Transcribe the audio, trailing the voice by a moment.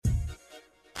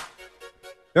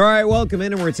All right, welcome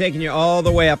in, and we're taking you all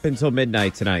the way up until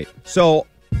midnight tonight. So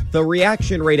the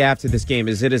reaction rate after this game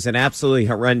is it is an absolutely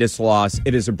horrendous loss.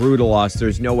 It is a brutal loss.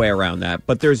 There's no way around that.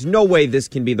 But there's no way this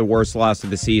can be the worst loss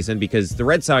of the season because the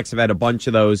Red Sox have had a bunch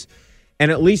of those,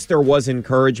 and at least there was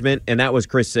encouragement, and that was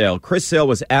Chris Sale. Chris Sale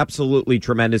was absolutely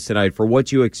tremendous tonight for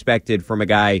what you expected from a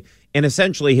guy in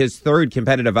essentially his third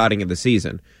competitive outing of the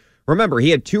season. Remember, he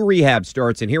had 2 rehab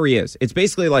starts, and here he is. It's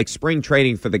basically like spring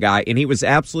training for the guy, and he was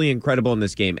absolutely incredible in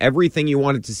this game. Everything you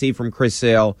wanted to see from Chris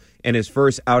Sale in his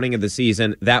first outing of the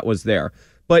season, that was there.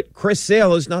 But Chris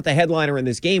Sale is not the headliner in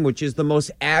this game, which is the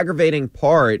most aggravating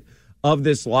part of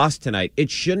this loss tonight. It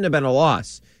shouldn't have been a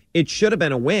loss. It should have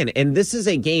been a win. And this is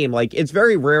a game, like, it's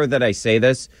very rare that I say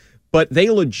this, but they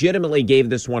legitimately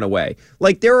gave this one away.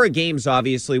 Like, there are games,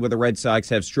 obviously, where the Red Sox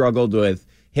have struggled with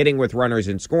hitting with runners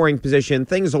in scoring position,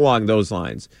 things along those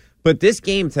lines. But this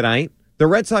game tonight, the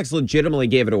Red Sox legitimately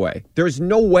gave it away. There's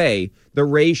no way the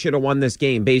Rays should have won this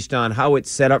game based on how it's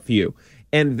set up for you.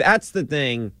 And that's the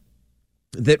thing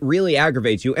that really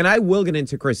aggravates you. And I will get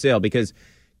into Chris Sale because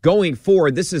going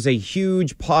forward, this is a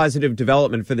huge positive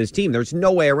development for this team. There's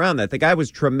no way around that. The guy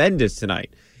was tremendous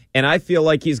tonight. And I feel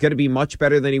like he's going to be much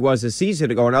better than he was a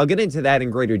season ago. And I'll get into that in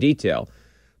greater detail.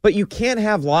 But you can't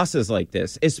have losses like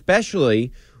this,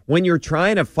 especially when you're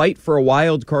trying to fight for a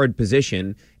wild card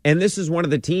position. And this is one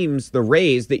of the teams, the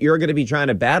Rays, that you're going to be trying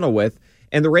to battle with.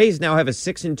 And the Rays now have a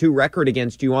 6-2 record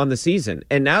against you on the season.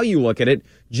 And now you look at it,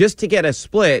 just to get a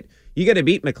split, you got to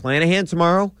beat McClanahan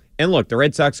tomorrow. And look, the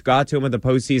Red Sox got to him in the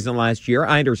postseason last year.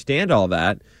 I understand all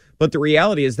that. But the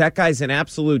reality is that guy's an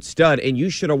absolute stud, and you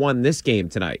should have won this game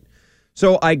tonight.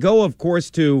 So I go, of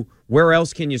course, to where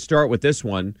else can you start with this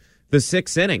one? The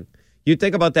 6th inning. You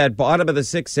think about that bottom of the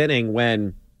 6th inning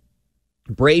when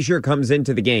Brazier comes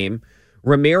into the game.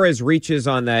 Ramirez reaches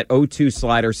on that 0-2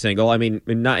 slider single. I mean,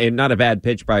 not a bad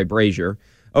pitch by Brazier.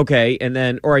 Okay, and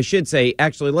then, or I should say,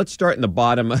 actually, let's start in the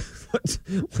bottom.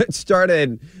 Let's start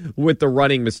in with the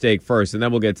running mistake first, and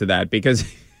then we'll get to that because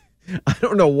I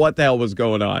don't know what the hell was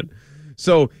going on.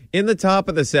 So in the top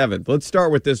of the 7th, let's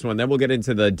start with this one. Then we'll get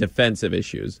into the defensive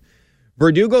issues.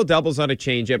 Verdugo doubles on a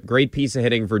changeup. Great piece of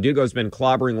hitting. Verdugo's been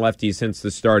clobbering lefties since the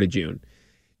start of June.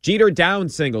 Jeter down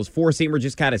singles. Four-seamer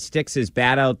just kind of sticks his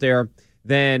bat out there.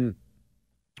 Then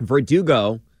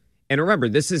Verdugo, and remember,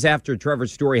 this is after Trevor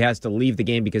Story has to leave the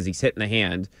game because he's hit in the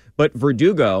hand. But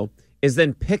Verdugo is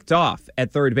then picked off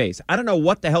at third base. I don't know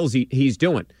what the hell he's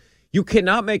doing. You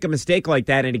cannot make a mistake like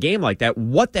that in a game like that.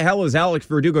 What the hell is Alex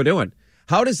Verdugo doing?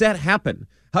 How does that happen?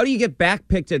 How do you get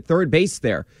back-picked at third base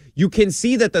there? You can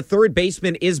see that the third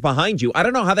baseman is behind you. I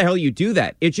don't know how the hell you do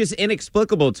that. It's just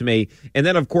inexplicable to me. And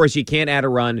then, of course, you can't add a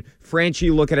run.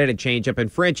 Franchy looking at a changeup,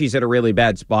 and Franchy's at a really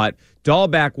bad spot.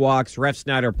 Dahlback walks. Ref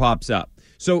Snyder pops up.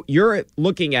 So you're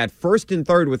looking at first and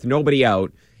third with nobody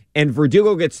out, and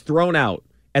Verdugo gets thrown out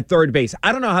at third base.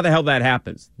 I don't know how the hell that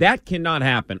happens. That cannot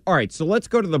happen. All right, so let's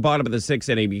go to the bottom of the 6th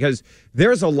inning because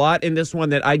there's a lot in this one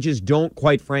that I just don't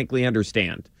quite frankly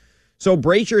understand. So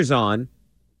Brazier's on.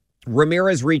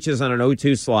 Ramirez reaches on an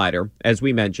 0-2 slider, as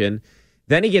we mentioned.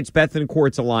 Then he gets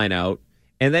Bethancourt's a line out,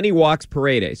 and then he walks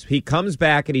Paredes. He comes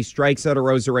back and he strikes out a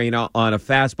Rosarena on a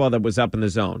fastball that was up in the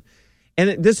zone.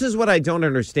 And this is what I don't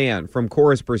understand from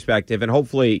Cora's perspective, and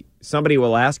hopefully somebody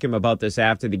will ask him about this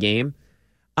after the game.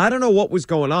 I don't know what was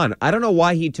going on. I don't know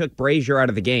why he took Brazier out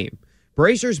of the game.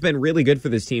 Brazier's been really good for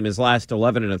this team his last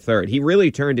 11 1/3. He really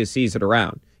turned his season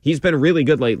around. He's been really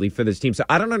good lately for this team, so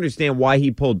I don't understand why he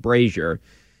pulled Brazier.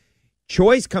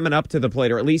 Choi's coming up to the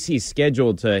plate, or at least he's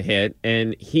scheduled to hit,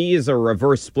 and he is a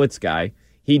reverse splits guy.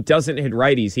 He doesn't hit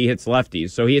righties, he hits lefties.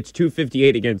 So he hits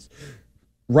 .258 against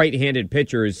right-handed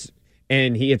pitchers,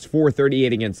 and he hits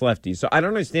 .438 against lefties. So I don't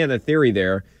understand the theory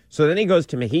there. So then he goes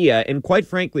to Mejia, and quite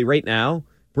frankly, right now,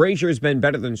 Brazier's been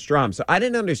better than Strom. So I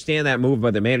didn't understand that move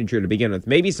by the manager to begin with.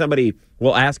 Maybe somebody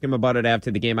will ask him about it after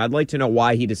the game. I'd like to know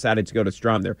why he decided to go to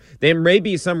Strom there. There may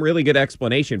be some really good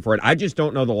explanation for it. I just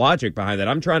don't know the logic behind it.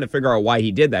 I'm trying to figure out why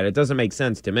he did that. It doesn't make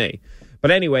sense to me.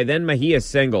 But anyway, then Mejia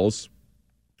singles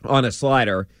on a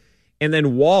slider, and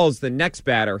then Walls, the next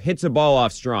batter, hits a ball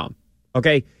off Strom.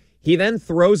 Okay? He then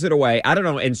throws it away. I don't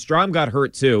know, and Strom got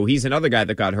hurt too. He's another guy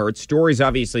that got hurt. Story's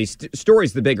obviously,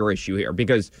 Story's the bigger issue here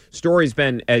because Story's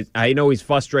been, I know he's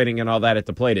frustrating and all that at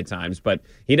the plate at times, but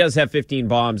he does have 15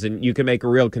 bombs, and you can make a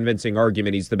real convincing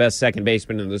argument he's the best second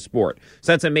baseman in the sport.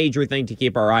 So that's a major thing to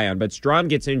keep our eye on. But Strom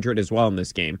gets injured as well in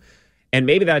this game, and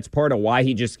maybe that's part of why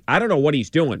he just, I don't know what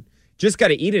he's doing. Just got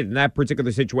to eat it in that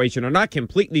particular situation or not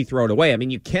completely throw it away. I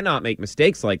mean, you cannot make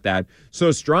mistakes like that.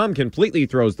 So Strom completely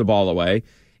throws the ball away.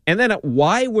 And then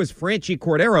why was Franchy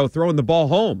Cordero throwing the ball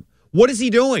home? What is he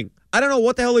doing? I don't know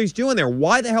what the hell he's doing there.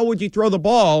 Why the hell would you throw the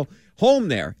ball home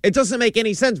there? It doesn't make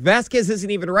any sense. Vasquez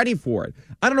isn't even ready for it.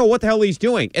 I don't know what the hell he's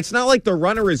doing. It's not like the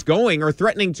runner is going or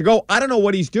threatening to go. I don't know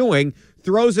what he's doing.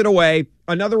 Throws it away.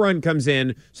 Another run comes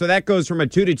in. So that goes from a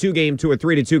 2-2 game to a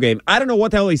 3-2 game. I don't know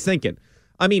what the hell he's thinking.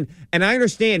 I mean, and I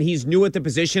understand he's new at the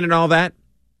position and all that.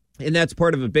 And that's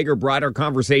part of a bigger, broader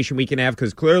conversation we can have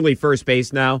because clearly first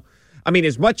base now. I mean,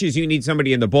 as much as you need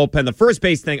somebody in the bullpen, the first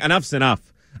base thing, enough's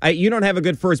enough. You don't have a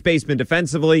good first baseman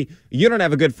defensively. You don't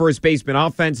have a good first baseman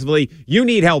offensively. You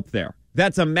need help there.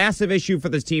 That's a massive issue for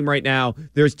this team right now.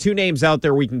 There's 2 names out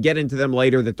there. We can get into them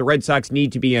later that the Red Sox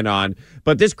need to be in on.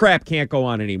 But this crap can't go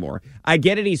on anymore. I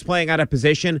get it. He's playing out of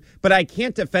position, but I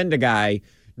can't defend a guy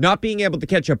not being able to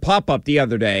catch a pop-up the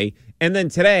other day and then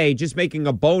today just making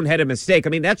a boneheaded mistake. I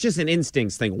mean, that's just an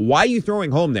instincts thing. Why are you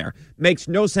throwing home there? Makes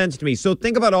no sense to me. So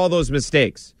think about all those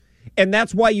mistakes. And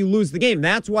that's why you lose the game.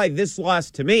 That's why this loss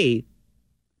to me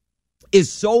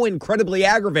is so incredibly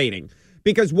aggravating.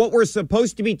 Because what we're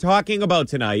supposed to be talking about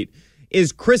tonight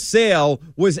is Chris Sale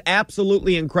was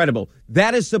absolutely incredible.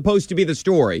 That is supposed to be the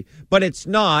story. But it's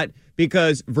not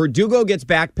because Verdugo gets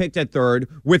backpicked at third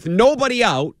with nobody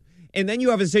out. And then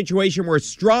you have a situation where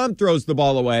Strahm throws the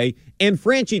ball away and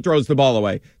Franchy throws the ball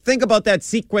away. Think about that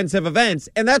sequence of events,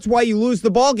 and that's why you lose the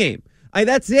ball game.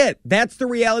 That's it. That's the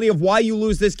reality of why you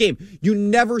lose this game. You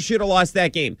never should have lost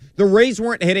that game. The Rays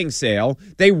weren't hitting Sale.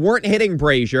 They weren't hitting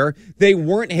Brazier. They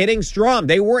weren't hitting Strahm.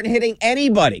 They weren't hitting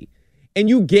anybody. And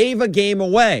you gave a game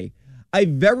away. I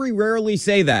very rarely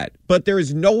say that, but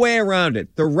there's no way around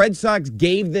it. The Red Sox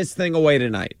gave this thing away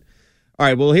tonight. All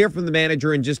right, we'll hear from the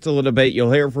manager in just a little bit.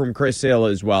 You'll hear from Chris Sale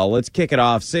as well. Let's kick it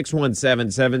off.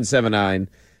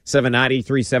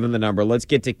 617-779-7937, the number. Let's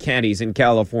get to Ken. He's in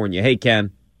California. Hey, Ken.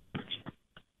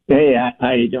 Hey,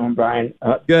 how you doing, Brian?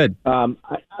 Good. I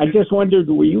just wondered,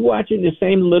 were you watching the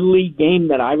same Little League game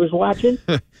that I was watching?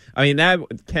 I mean,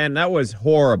 Ken, that was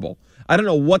horrible. I don't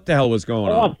know what the hell was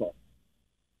going on.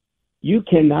 You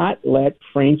cannot let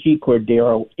Franchy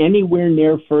Cordero anywhere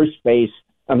near first base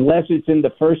unless it's in the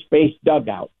first base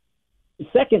dugout.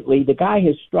 Secondly, the guy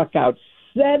has struck out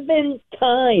 7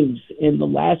 times in the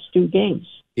last 2 games.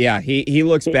 Yeah, he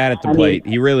looks bad at the plate.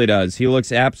 He really does. He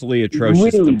looks absolutely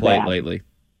atrocious at the plate lately.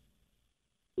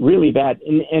 Really bad.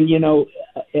 And you know,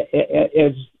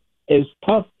 as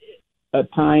tough a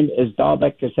time as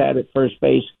Dahlbeck has had at first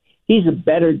base, he's a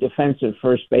better defensive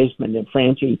first baseman than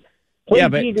Franchy. Yeah,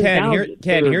 but Ken,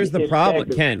 here's the problem.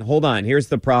 Ken, hold on. Here's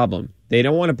the problem. They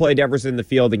don't want to play Devers in the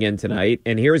field again tonight,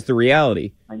 and here's the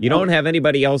reality. You don't have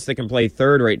anybody else that can play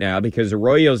third right now because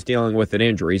Arroyo's dealing with an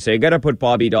injury, so you got to put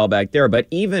Bobby Dahlbeck there. But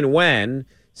even when,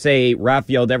 say,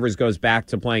 Rafael Devers goes back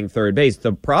to playing third base,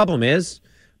 the problem is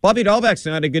Bobby Dahlbeck's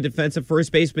not a good defensive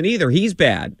first baseman either. He's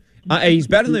bad. He's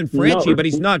better than Franchy, but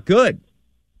he's not good.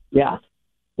 Yeah.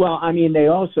 Well, I mean, they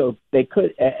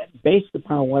could, based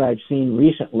upon what I've seen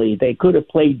recently, they could have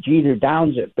played Jeter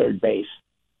Downs at third base.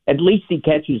 At least he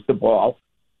catches the ball.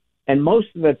 And most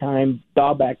of the time,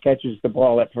 Dahlbeck catches the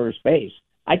ball at first base.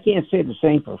 I can't say the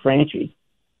same for Franchy.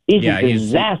 He's a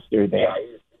disaster there.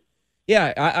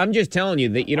 Yeah, I'm just telling you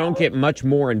that you don't get much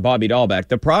more in Bobby Dahlbeck.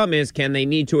 The problem is, Ken, they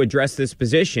need to address this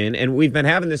position. And we've been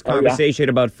having this conversation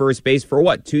about first base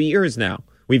for, 2 years now?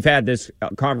 We've had this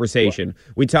conversation.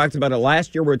 We talked about it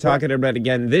last year. We're talking about it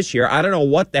again this year. I don't know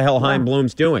what the hell Chaim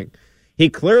Bloom's doing. He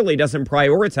clearly doesn't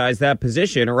prioritize that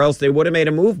position, or else they would have made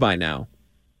a move by now.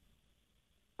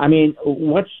 I mean,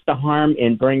 what's the harm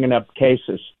in bringing up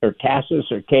Casas?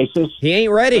 He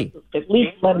ain't ready. At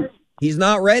least let him. He's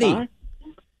not ready. Huh?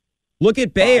 Look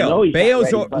at Bayo.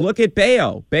 Look at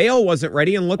Bayo. Bayo wasn't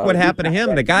ready, and look what happened to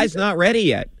him. The guy's not ready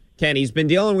yet. Ken, he's been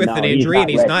dealing with an injury, and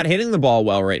he's not hitting the ball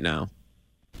well right now.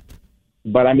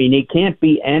 But, I mean, he can't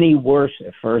be any worse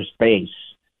at first base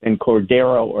than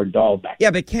Cordero or Dahlbeck.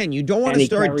 Yeah, but Ken, you don't want to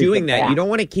start doing that. You don't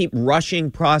want to keep rushing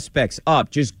prospects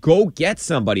up. Just go get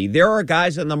somebody. There are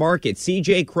guys on the market.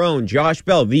 C.J. Cron, Josh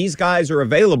Bell. These guys are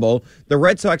available. The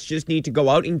Red Sox just need to go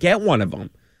out and get one of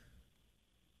them.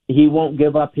 He won't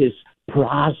give up his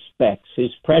prospects,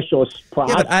 his precious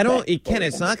prospects. Yeah, but Ken,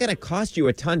 it's not going to cost you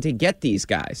a ton to get these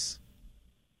guys.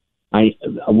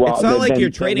 It's not like you're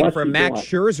trading for Max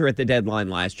Scherzer at the deadline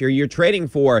last year. You're trading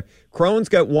for Cron's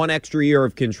got 1 extra year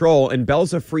of control, and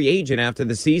Bell's a free agent after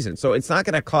the season. So it's not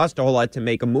going to cost a whole lot to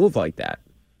make a move like that.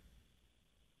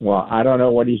 Well, I don't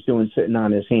know what he's doing sitting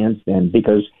on his hands then,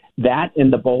 because that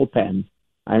in the bullpen,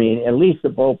 I mean, at least the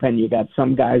bullpen, you got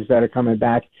some guys that are coming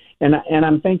back. And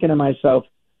I'm thinking to myself,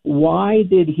 why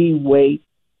did he wait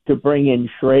to bring in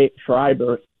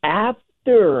Schreiber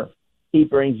after he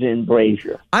brings in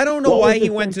Brazier. I don't know why he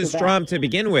went to Strom to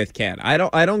begin with, Ken. I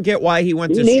don't get why he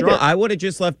went to Strom. I would have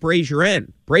just left Brazier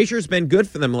in. Brazier's been good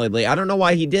for them lately. I don't know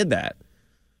why he did that.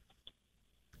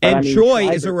 And Choi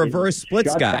is a reverse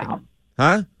splits guy.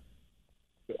 Huh?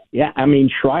 Yeah, I mean,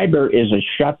 Schreiber is a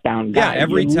shutdown guy. Yeah,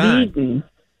 every time.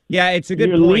 Yeah, it's a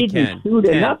good point, Ken.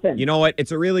 You know what?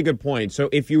 It's a really good point. So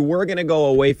if you were going to go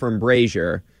away from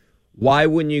Brazier, why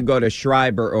wouldn't you go to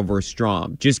Schreiber over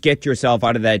Strom? Just get yourself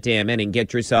out of that damn inning,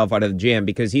 get yourself out of the jam,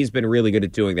 because he's been really good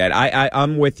at doing that.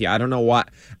 I'm with you. I don't know why.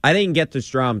 I didn't get the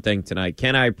Strom thing tonight.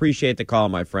 Ken, I appreciate the call,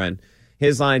 my friend.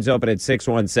 His line's open at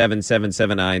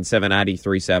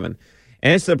 617-779-7937.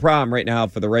 And it's the problem right now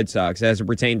for the Red Sox as it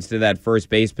pertains to that first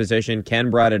base position. Ken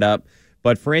brought it up,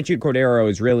 but Franchy Cordero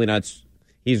is really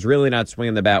not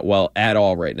swinging the bat well at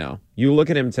all right now. You look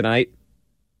at him tonight,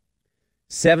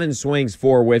 7 swings,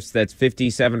 4 whiffs, that's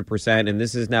 57%, and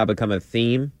this has now become a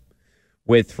theme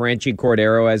with Franchy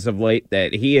Cordero as of late,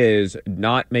 that he is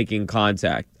not making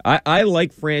contact. I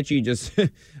like Franchy, just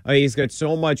he's got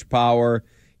so much power.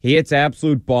 He hits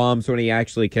absolute bombs when he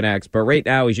actually connects, but right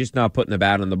now he's just not putting the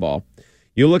bat on the ball.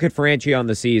 You look at Franchy on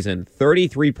the season,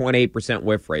 33.8%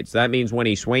 whiff rate. So that means when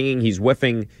he's swinging, he's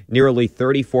whiffing nearly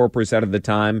 34% of the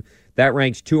time. That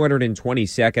ranks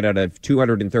 222nd out of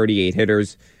 238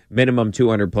 hitters, minimum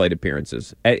 200 plate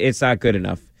appearances. It's not good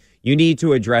enough. You need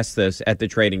to address this at the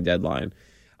trading deadline.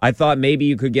 I thought maybe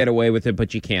you could get away with it,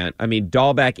 but you can't. I mean,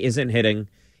 Dahlbeck isn't hitting.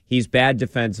 He's bad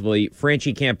defensively.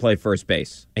 Franchy can't play first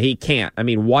base. He can't. I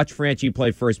mean, watch Franchy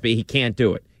play first base. He can't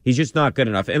do it. He's just not good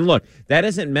enough. And look, that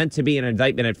isn't meant to be an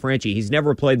indictment at Franchy. He's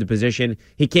never played the position.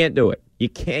 He can't do it. You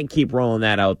can't keep rolling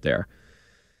that out there.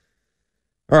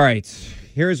 All right.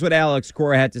 Here's what Alex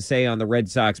Cora had to say on the Red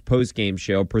Sox postgame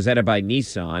show presented by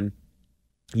Nissan.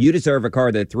 You deserve a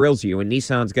car that thrills you, and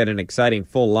Nissan's got an exciting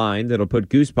full line that'll put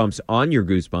goosebumps on your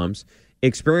goosebumps.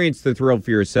 Experience the thrill for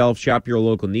yourself. Shop your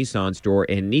local Nissan store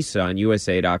and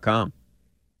NissanUSA.com.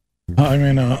 I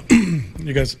mean,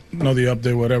 you guys know the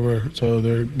update, whatever, so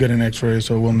they're getting x-rays,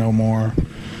 so we'll know more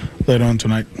later on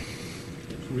tonight.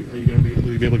 Are you going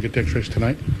to be able to get the x-rays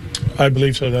tonight? I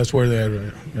believe so. That's where they're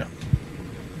at, yeah.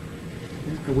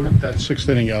 With that 6th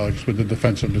inning, Alex, with the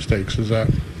defensive mistakes, it's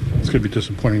going to be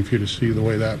disappointing for you to see the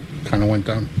way that kind of went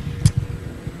down?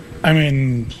 I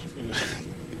mean,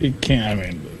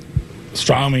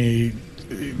 Strami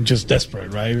just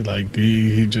desperate, right? Like,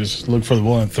 he just looked for the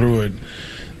ball and threw it.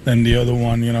 Then the other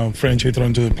one, Franchy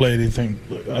thrown to the plate. I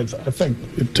think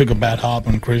it took a bad hop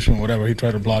on Christian, whatever. He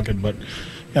tried to block it, but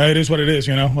it is what it is.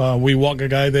 We walk a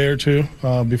guy there too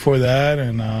before that,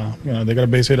 and they got a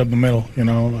base hit up the middle.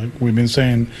 Like we've been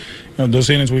saying,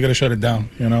 those innings we got to shut it down.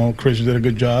 Christian did a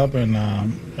good job, and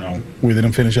we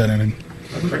didn't finish that inning.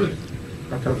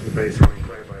 How tough is the base running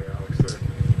play by Alex there?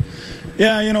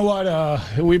 Yeah, you know what?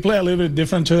 We play a little bit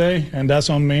different today, and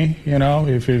that's on me.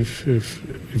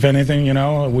 If anything, we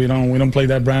don't play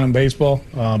that brand of baseball.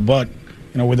 But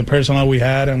with the personnel we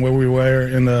had and where we were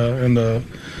in the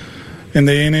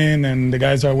inning, and the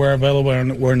guys that were available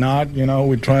and were not, we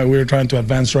were trying to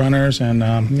advance runners, and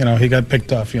he got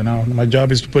picked off. My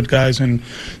job is to put guys in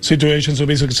situations to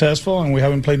be successful, and we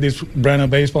haven't played this brand of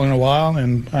baseball in a while,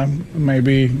 and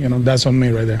maybe that's on me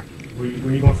right there. Were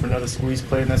you going for another squeeze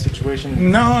play in that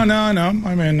situation? No.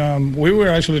 I mean, we were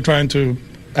actually trying to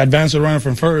advance the runner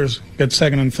from first, get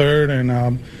second and third,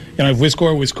 and if we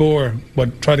score, we score.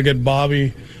 But try to get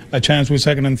Bobby a chance with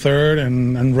second and third,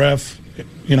 and ref,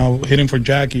 hitting for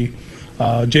Jackie.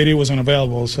 JD wasn't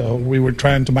available, so we were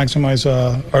trying to maximize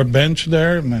our bench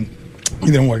there, and it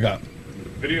didn't work out.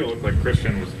 The video looked like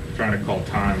Christian was trying to call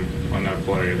time on that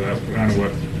play. Is that kind of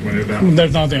when did that?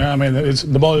 There's nothing. I mean,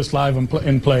 the ball is live in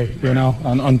play,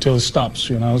 until it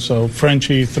stops, So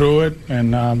Frenchie threw it,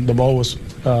 and the ball was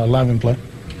live in play.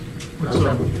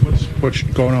 What's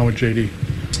going on with JD?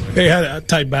 He had a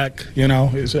tight back, he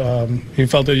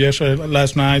felt it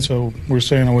last night, so we're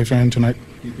staying away from him tonight.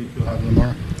 Do you think he'll have it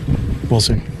tomorrow? We'll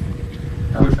see.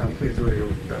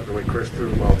 The way Chris threw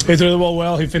the ball. He threw the ball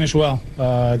well. He finished well.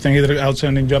 I think he did an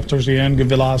outstanding job towards the end, good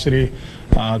velocity.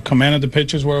 Command of the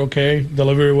pitches were okay.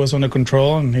 Delivery was under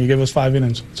control, and he gave us 5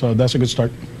 innings. So that's a good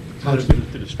start.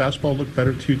 Did his fastball look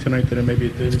better to you tonight than maybe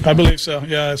it did? I believe so,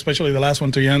 yeah, especially the last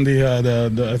one to Yandy. I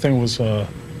think it was the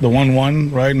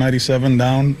 1-1, right, 97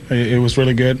 down. It was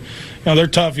really good. They're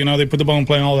tough, they put the ball in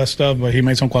play and all that stuff, but he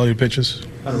made some quality pitches.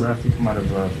 How did Rafi come out of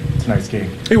tonight's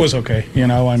game? He was okay, not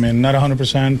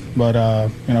 100%, but,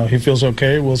 he feels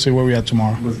okay. We'll see where we at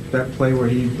tomorrow. Was that play where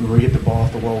he hit the ball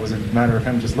off the wall, was it a matter of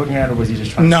him just looking at it, or was he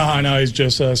just trying No, he's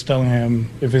just telling him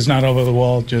if it's not over the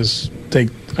wall, just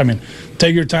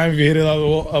take your time if you hit it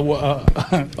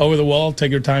over the wall.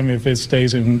 Take your time if it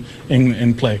stays in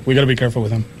play. We got to be careful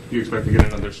with him. Do you expect to get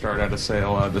another start out of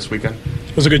Sale this weekend?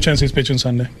 There's a good chance he's pitching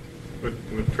Sunday.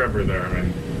 With Trevor there, I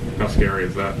mean, how scary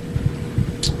is that?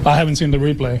 I haven't seen the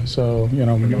replay, so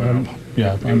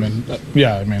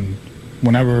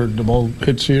whenever the ball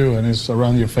hits you and it's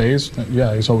around your face,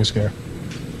 it's always scary.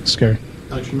 It's scary.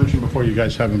 Alex, you mentioned before you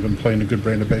guys haven't been playing a good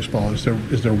brand of baseball. Is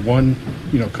there one,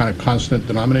 kind of constant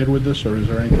denominator with this, or is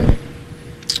there anything?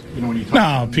 When you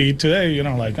talk Pete, today,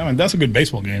 that's a good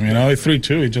baseball game. It's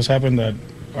 3-2. It just happened that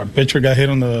our pitcher got hit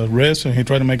on the wrist and he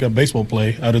tried to make a baseball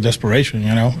play out of desperation.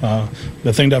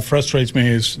 The thing that frustrates me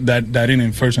is that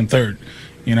inning, first and third.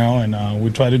 And we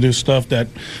try to do stuff that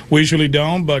we usually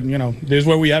don't, but this is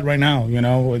where we at right now.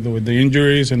 With the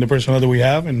injuries and the personnel that we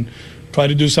have, and try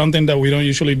to do something that we don't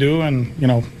usually do, and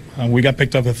we got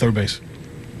picked up at third base.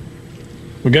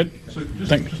 We good? So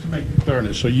just to make clear on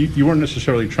this, so you weren't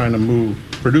necessarily trying to move.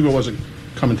 Verdugo wasn't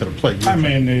coming to the plate.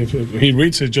 If he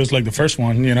reads it just like the first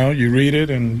one, you read it,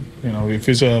 and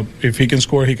if he can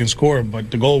score, he can score.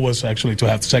 But the goal was actually to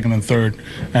have second and third,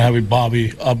 and have it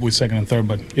Bobby up with second and third,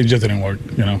 but it just didn't work.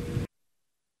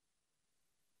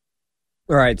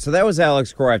 All right, so that was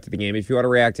Alex Cora after the game. If you want to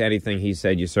react to anything he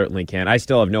said, you certainly can. I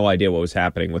still have no idea what was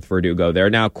happening with Verdugo there.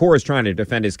 Now, Cora's trying to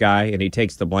defend his guy, and he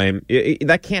takes the blame.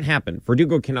 That can't happen.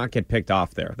 Verdugo cannot get picked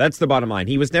off there. That's the bottom line.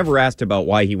 He was never asked about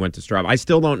why he went to Strahm. I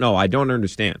still don't know. I don't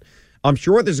understand. I'm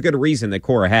sure there's a good reason that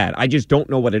Cora had. I just don't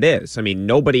know what it is. I mean,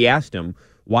 nobody asked him,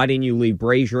 why didn't you leave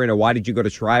Brazier in, or why did you go to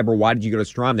Schreiber? Why did you go to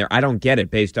Strahm there? I don't get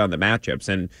it based on the matchups,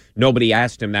 and nobody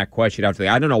asked him that question after the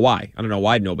I don't know why. I don't know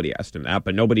why nobody asked him that,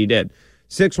 but nobody did.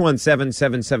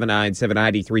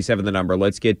 617-779-7937, the number.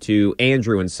 Let's get to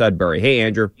Andrew in Sudbury. Hey,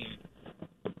 Andrew.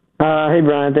 Hey,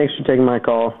 Brian. Thanks for taking my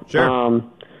call. Sure.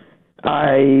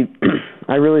 I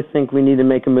really think we need to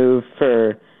make a move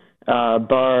for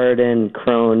Bard and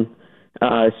Crone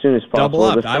as soon as possible. Double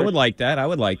up. I would like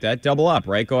that. Double up,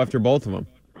 right? Go after both of them.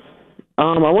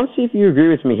 I want to see if you agree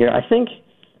with me here. I think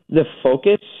the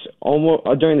focus almost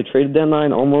during the trade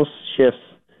deadline almost shifts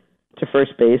to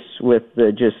first base with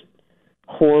the just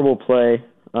horrible play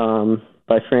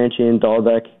by Franchy and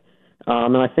Dahlbeck,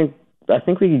 and I think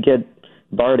we could get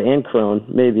Bard and Crone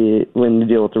maybe win the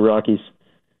deal with the Rockies.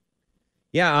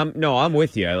 Yeah, I'm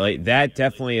with you. Like, that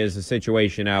definitely is a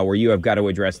situation now where you have got to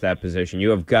address that position.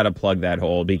 You have got to plug that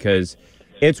hole because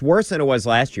it's worse than it was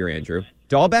last year, Andrew.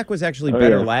 Dahlbeck was actually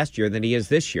better last year than he is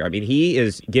this year. I mean, he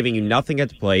is giving you nothing at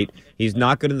the plate. He's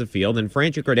not good in the field, and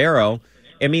Franchy Cordero,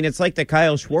 I mean, it's like the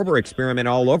Kyle Schwarber experiment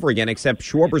all over again, except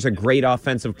Schwarber's a great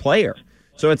offensive player.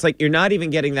 So it's like you're not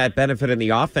even getting that benefit in the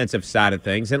offensive side of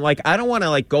things. And, I don't want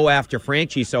to, go after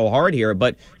Franchy so hard here,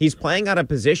 but he's playing out of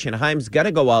position. Heim's got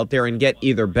to go out there and get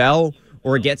either Bell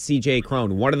or get C.J.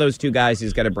 Crone. One of those two guys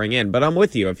he's got to bring in. But I'm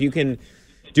with you. If you can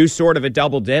do sort of a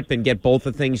double dip and get both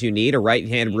the things you need, a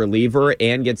right-hand reliever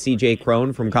and get C.J.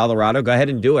 Crone from Colorado, go ahead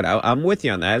and do it. I'm with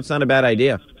you on that. It's not a bad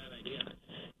idea.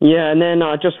 Yeah, and then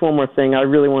just one more thing. I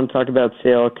really want to talk about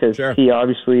Sale because he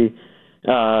obviously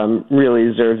really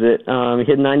deserves it. He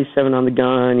hit 97 on the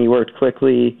gun. He worked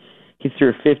quickly. He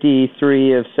threw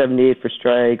 53 of 78 for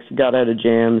strikes. He got out of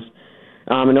jams,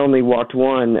 and only walked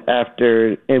one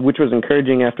after, which was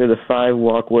encouraging after the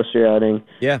 5-walk Worcester outing.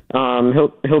 Yeah.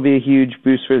 He'll be a huge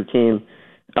boost for the team.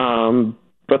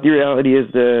 But the reality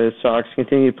is the Sox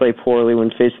continue to play poorly when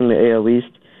facing the AL East.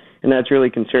 And that's really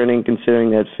concerning,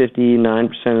 considering that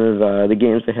 59% of the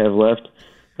games they have left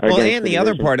are Well, against and the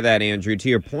other part of that, Andrew, to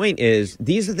your point, is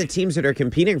these are the teams that are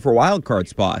competing for wild card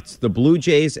spots, the Blue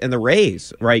Jays and the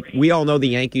Rays, right? We all know the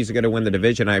Yankees are going to win the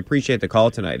division. I appreciate the call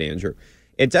tonight, Andrew.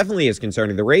 It definitely is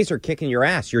concerning. The Rays are kicking your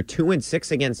ass. You're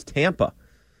 2-6 against Tampa.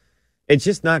 It's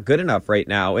just not good enough right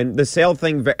now. And the Sale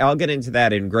thing, I'll get into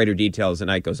that in greater detail as the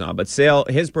night goes on. But Sale,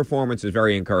 his performance is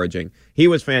very encouraging. He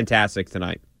was fantastic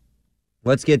tonight.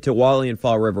 Let's get to Wally in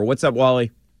Fall River. What's up, Wally?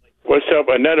 What's up?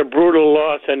 Another brutal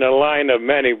loss in the line of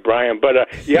many, Brian. But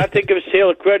you have to give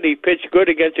Sale credit. He pitched good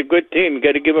against a good team. You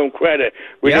got to give him credit.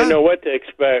 We didn't know what to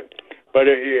expect. But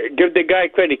give the guy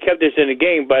credit. He kept us in the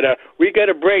game. But we got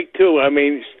a break, too. I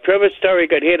mean, Trevor Story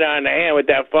got hit on the hand with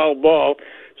that foul ball.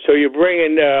 So you bring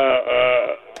in,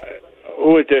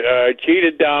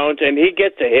 Cheetah Downs, and he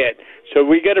gets a hit. So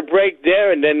we got a break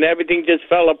there, and then everything just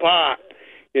fell apart.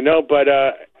 But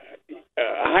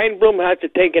Heinblum has to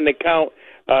take into account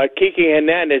Kiki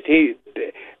Hernandez. He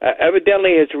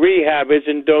evidently his rehab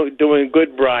isn't doing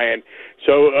good, Brian.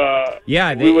 So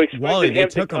they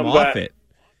took him off it.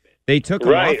 They took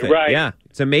him off it. Right. Yeah,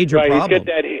 it's a major problem.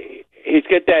 He's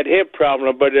got that hip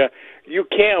problem, but you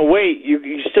can't wait.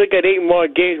 You still still got 8 more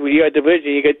games with your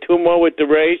division. You got 2 more with the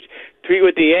Rays, 3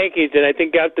 with the Yankees, and I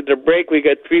think after the break we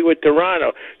got 3 with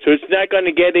Toronto. So it's not going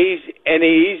to get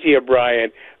any easier,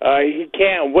 Brian. He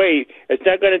can't wait. It's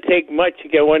not going to take much to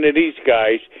get one of these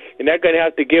guys. You're not going to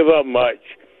have to give up much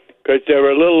because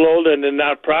they're a little older than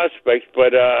our prospects.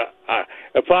 But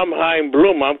if I'm Chaim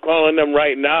Bloom, I'm calling them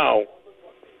right now.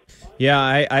 Yeah,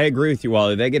 I agree with you,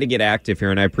 Wally. They got to get active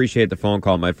here, and I appreciate the phone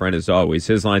call, my friend, as always.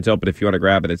 His line's open if you want to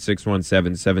grab it at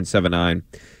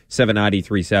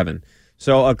 617-779-7937.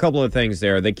 So a couple of things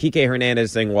there. The Kike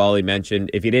Hernandez thing Wally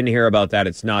mentioned, if you didn't hear about that,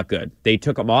 it's not good. They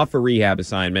took him off a rehab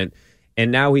assignment,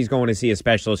 and now he's going to see a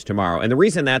specialist tomorrow. And the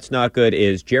reason that's not good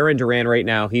is Jarren Duran right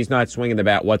now, he's not swinging the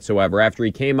bat whatsoever. After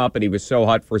he came up and he was so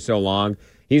hot for so long,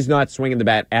 he's not swinging the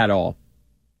bat at all.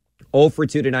 0 for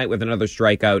 2 tonight with another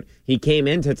strikeout. He came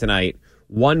into tonight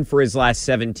 1 for his last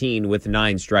 17 with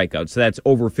 9 strikeouts. So that's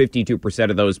over 52%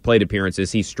 of those plate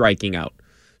appearances he's striking out.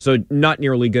 So not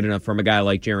nearly good enough from a guy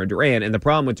like Jarren Duran. And the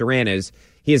problem with Duran is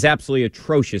he is absolutely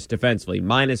atrocious defensively,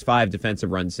 -5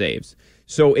 defensive run saves.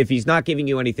 So if he's not giving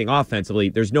you anything offensively,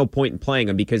 there's no point in playing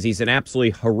him because he's an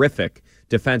absolutely horrific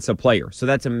defensive player. So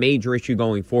that's a major issue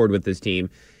going forward with this team.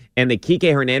 And the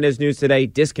Kike Hernandez news today,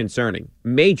 disconcerting.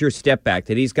 Major step back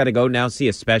that he's got to go now see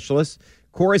a specialist.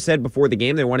 Cora said before the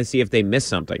game they want to see if they missed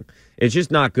something. It's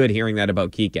just not good hearing that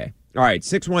about Kike. All right,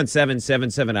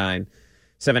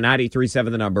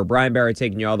 617-779-7937 the number. Brian Barrett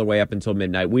taking you all the way up until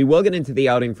midnight. We will get into the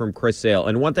outing from Chris Sale.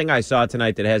 And one thing I saw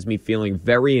tonight that has me feeling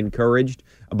very encouraged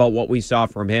about what we saw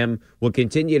from him. We'll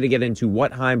continue to get into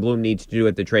what Chaim Bloom needs to do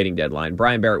at the trading deadline.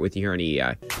 Brian Barrett with you here on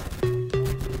EEI.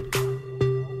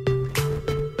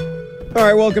 All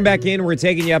right, welcome back in. We're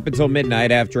taking you up until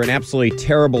midnight after an absolutely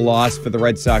terrible loss for the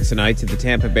Red Sox tonight to the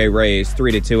Tampa Bay Rays,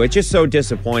 3-2. It's just so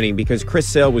disappointing because Chris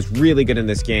Sale was really good in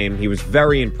this game. He was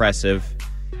very impressive,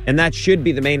 and that should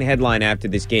be the main headline after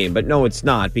this game. But no, it's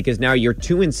not, because now you're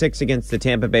 2-6 against the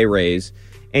Tampa Bay Rays,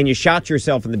 and you shot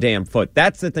yourself in the damn foot.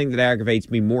 That's the thing that aggravates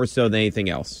me more so than anything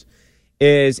else,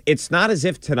 is it's not as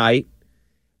if tonight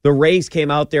the Rays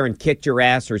came out there and kicked your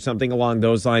ass or something along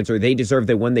those lines, or they deserved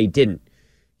it when they didn't.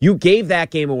 You gave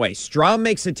that game away. Strahm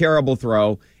makes a terrible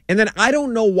throw, and then I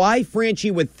don't know why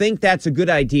Franchy would think that's a good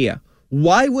idea.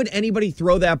 Why would anybody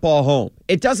throw that ball home?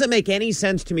 It doesn't make any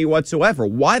sense to me whatsoever.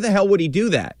 Why the hell would he do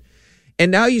that?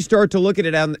 And now you start to look at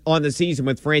it on the season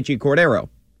with Franchy Cordero.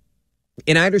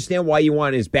 And I understand why you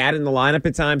want his bat in the lineup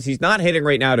at times. He's not hitting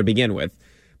right now to begin with.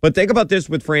 But think about this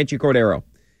with Franchy Cordero.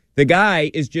 The guy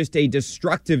is just a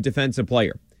destructive defensive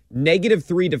player.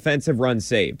 -3 defensive runs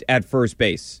saved at first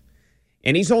base.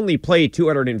 And he's only played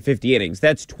 250 innings.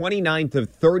 That's 29th of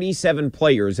 37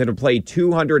 players that have played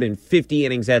 250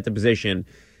 innings at the position.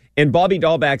 And Bobby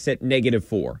Dahlback's at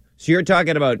 -4. So you're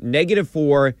talking about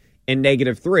 -4 and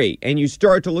 -3. And you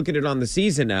start to look at it on the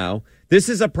season now. This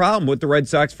is a problem with the Red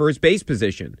Sox first base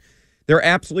position. They're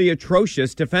absolutely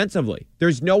atrocious defensively.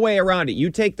 There's no way around it.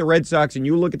 You take the Red Sox and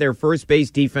you look at their first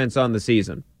base defense on the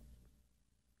season.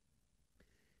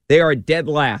 They are dead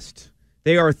last.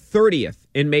 They are 30th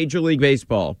in Major League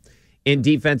Baseball in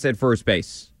defense at first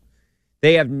base.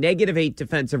 They have -8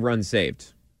 defensive runs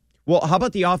saved. Well, how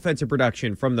about the offensive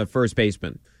production from the first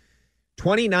baseman?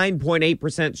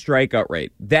 29.8% strikeout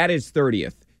rate. That is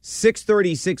 30th.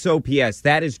 636 OPS.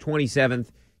 That is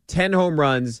 27th. 10 home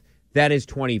runs. That is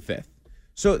 25th.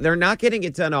 So they're not getting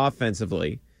it done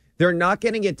offensively. They're not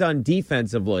getting it done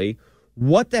defensively.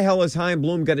 What the hell is Chaim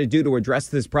Bloom going to do to address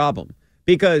this problem?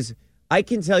 Because I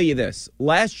can tell you this.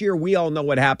 Last year, we all know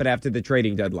what happened after the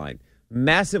trading deadline.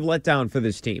 Massive letdown for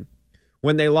this team.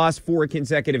 When they lost 4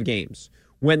 consecutive games.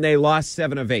 When they lost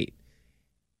 7 of 8.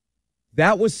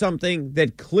 That was something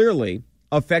that clearly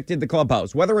affected the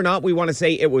clubhouse. Whether or not we want to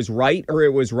say it was right or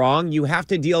it was wrong, you have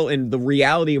to deal in the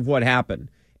reality of what happened.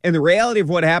 And the reality of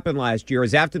what happened last year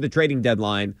is after the trading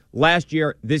deadline, last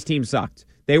year, this team sucked.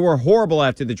 They were horrible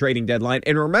after the trading deadline.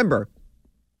 And remember,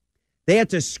 they had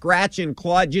to scratch and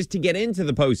claw just to get into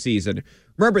the postseason.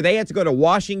 Remember, they had to go to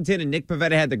Washington, and Nick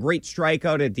Pivetta had the great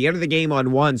strikeout at the end of the game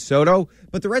on Juan Soto.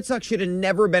 But the Red Sox should have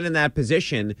never been in that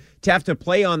position to have to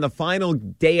play on the final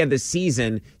day of the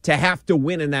season to have to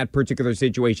win in that particular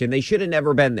situation. They should have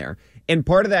never been there. And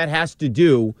part of that has to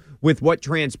do with what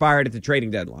transpired at the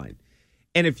trading deadline.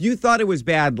 And if you thought it was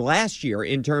bad last year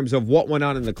in terms of what went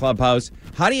on in the clubhouse,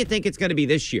 how do you think it's going to be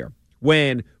this year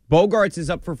when Bogarts is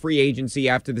up for free agency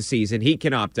after the season? He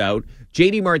can opt out.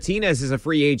 JD Martinez is a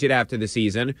free agent after the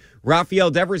season. Rafael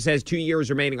Devers has 2 years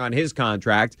remaining on his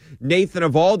contract. Nathan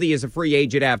Eovaldi is a free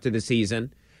agent after the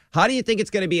season. How do you think it's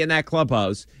going to be in that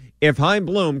clubhouse if Chaim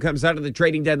Bloom comes out of the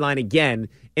trading deadline again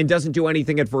and doesn't do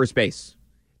anything at first base?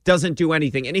 doesn't do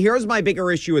anything. And here's my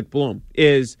bigger issue with Bloom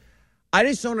is I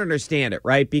just don't understand it,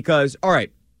 right? Because, all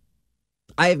right,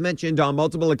 I have mentioned on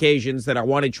multiple occasions that I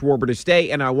wanted Schwarber to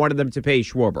stay and I wanted them to pay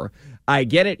Schwarber. I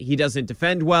get it. He doesn't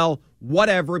defend well,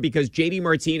 whatever, because JD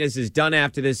Martinez is done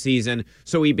after this season,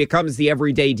 so he becomes the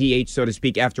everyday DH, so to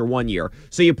speak, after 1 year.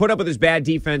 So you put up with his bad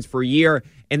defense for a year,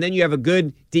 and then you have a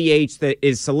good DH that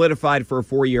is solidified for a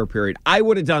 4-year period. I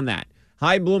would have done that.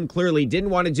 Chaim Bloom clearly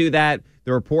didn't want to do that.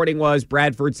 The reporting was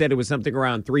Bradford said it was something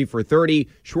around 3 for 30.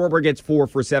 Schwarber gets 4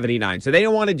 for 79. So they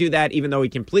don't want to do that, even though he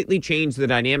completely changed the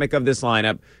dynamic of this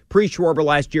lineup. Pre-Schwarber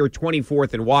last year,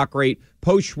 24th in walk rate.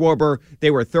 Post-Schwarber, they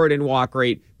were 3rd in walk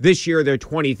rate. This year, they're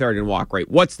 23rd in walk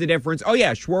rate. What's the difference? Oh,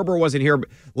 yeah, Schwarber wasn't here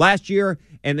last year,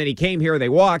 and then he came here, they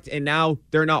walked, and now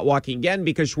they're not walking again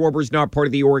because Schwarber's not part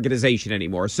of the organization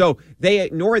anymore. So they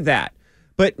ignored that.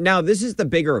 But now this is the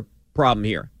bigger problem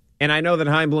here. And I know that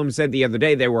Chaim Bloom said the other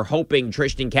day they were hoping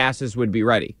Tristan Casas would be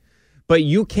ready. But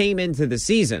you came into the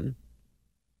season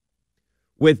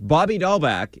with Bobby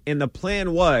Dahlbeck, and the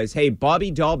plan was, hey,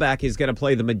 Bobby Dahlbeck is going to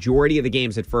play the majority of the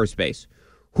games at first base.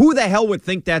 Who the hell would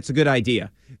think that's a good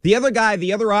idea? The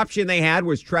other option they had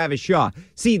was Travis Shaw.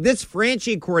 See, this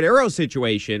Franchy Cordero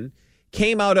situation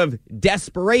came out of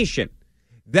desperation.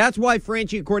 That's why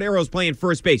Franchy Cordero's playing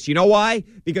first base. You know why?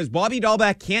 Because Bobby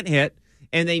Dahlbeck can't hit,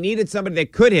 and they needed somebody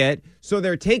that could hit, so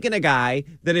they're taking a guy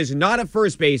that is not a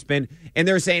first baseman, and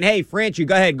they're saying, hey, Franchy,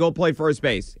 go ahead, go play first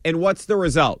base. And what's the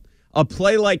result? A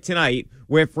play like tonight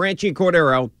where Franchy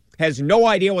Cordero has no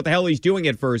idea what the hell he's doing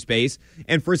at first base,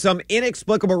 and for some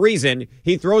inexplicable reason,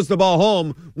 he throws the ball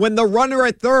home when the runner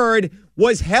at third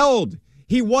was held.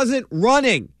 He wasn't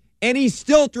running, and he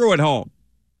still threw it home.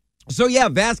 So, yeah,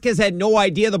 Vasquez had no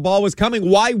idea the ball was coming.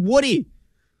 Why would he?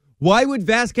 Why would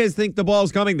Vasquez think the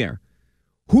ball's coming there?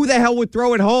 Who the hell would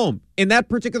throw it home in that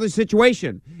particular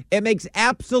situation? It makes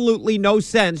absolutely no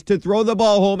sense to throw the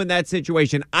ball home in that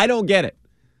situation. I don't get it.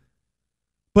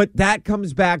 But that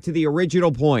comes back to the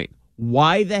original point.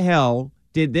 Why the hell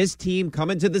did this team come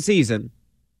into the season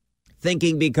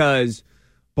thinking because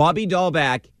Bobby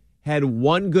Dahlbeck had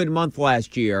one good month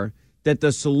last year that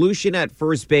the solution at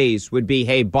first base would be,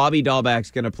 hey, Bobby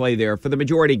Dahlbeck's going to play there for the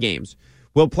majority of games.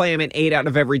 We'll play him in 8 out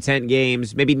of every 10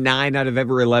 games, maybe 9 out of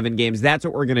every 11 games. That's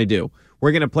what we're going to do.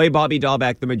 We're going to play Bobby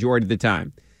Dahlbeck the majority of the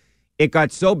time. It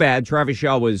got so bad, Travis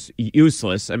Shaw was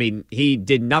useless. I mean, he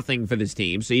did nothing for this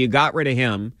team, so you got rid of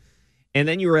him. And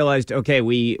then you realized, okay,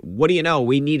 what do you know?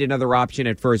 We need another option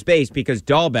at first base because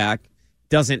Dahlbeck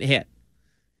doesn't hit.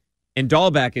 And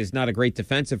Dahlbeck is not a great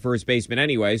defensive first baseman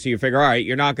anyway, so you figure, all right,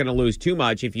 you're not going to lose too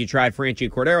much if you try Franchy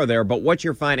Cordero there. But what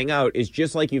you're finding out is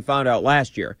just like you found out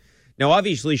last year. Now,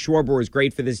 obviously, Schwarber was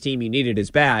great for this team. You needed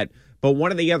his bat. But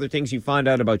one of the other things you found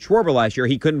out about Schwarber last year,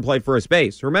 he couldn't play first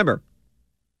base. Remember,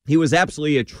 he was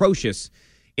absolutely atrocious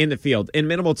in the field. In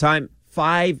minimal time,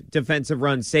 5 defensive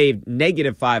runs saved,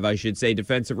 -5, I should say,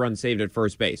 defensive runs saved at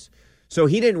first base. So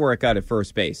he didn't work out at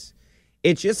first base.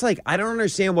 It's just like, I don't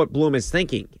understand what Bloom is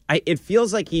thinking. It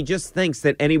feels like he just thinks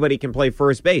that anybody can play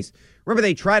first base. Remember,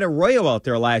 they tried Arroyo out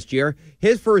there last year.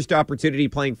 His first opportunity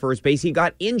playing first base, he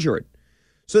got injured.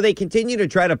 So they continue to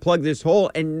try to plug this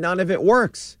hole, and none of it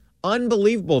works.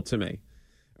 Unbelievable to me.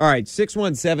 All right,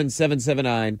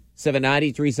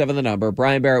 617-779-7937, the number.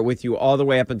 Brian Barrett with you all the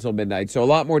way up until midnight. So a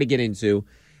lot more to get into.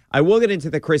 I will get into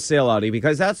the Chris Sale outing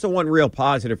because that's the one real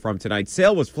positive from tonight.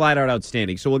 Sale was flat out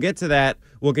outstanding. So we'll get to that.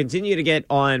 We'll continue to get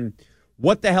on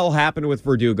what the hell happened with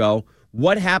Verdugo,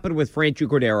 what happened with Franchy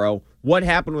Cordero, what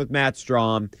happened with Matt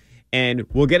Strahm, and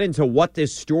we'll get into what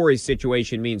this Story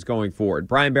situation means going forward.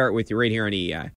 Brian Barrett with you right here on EEI.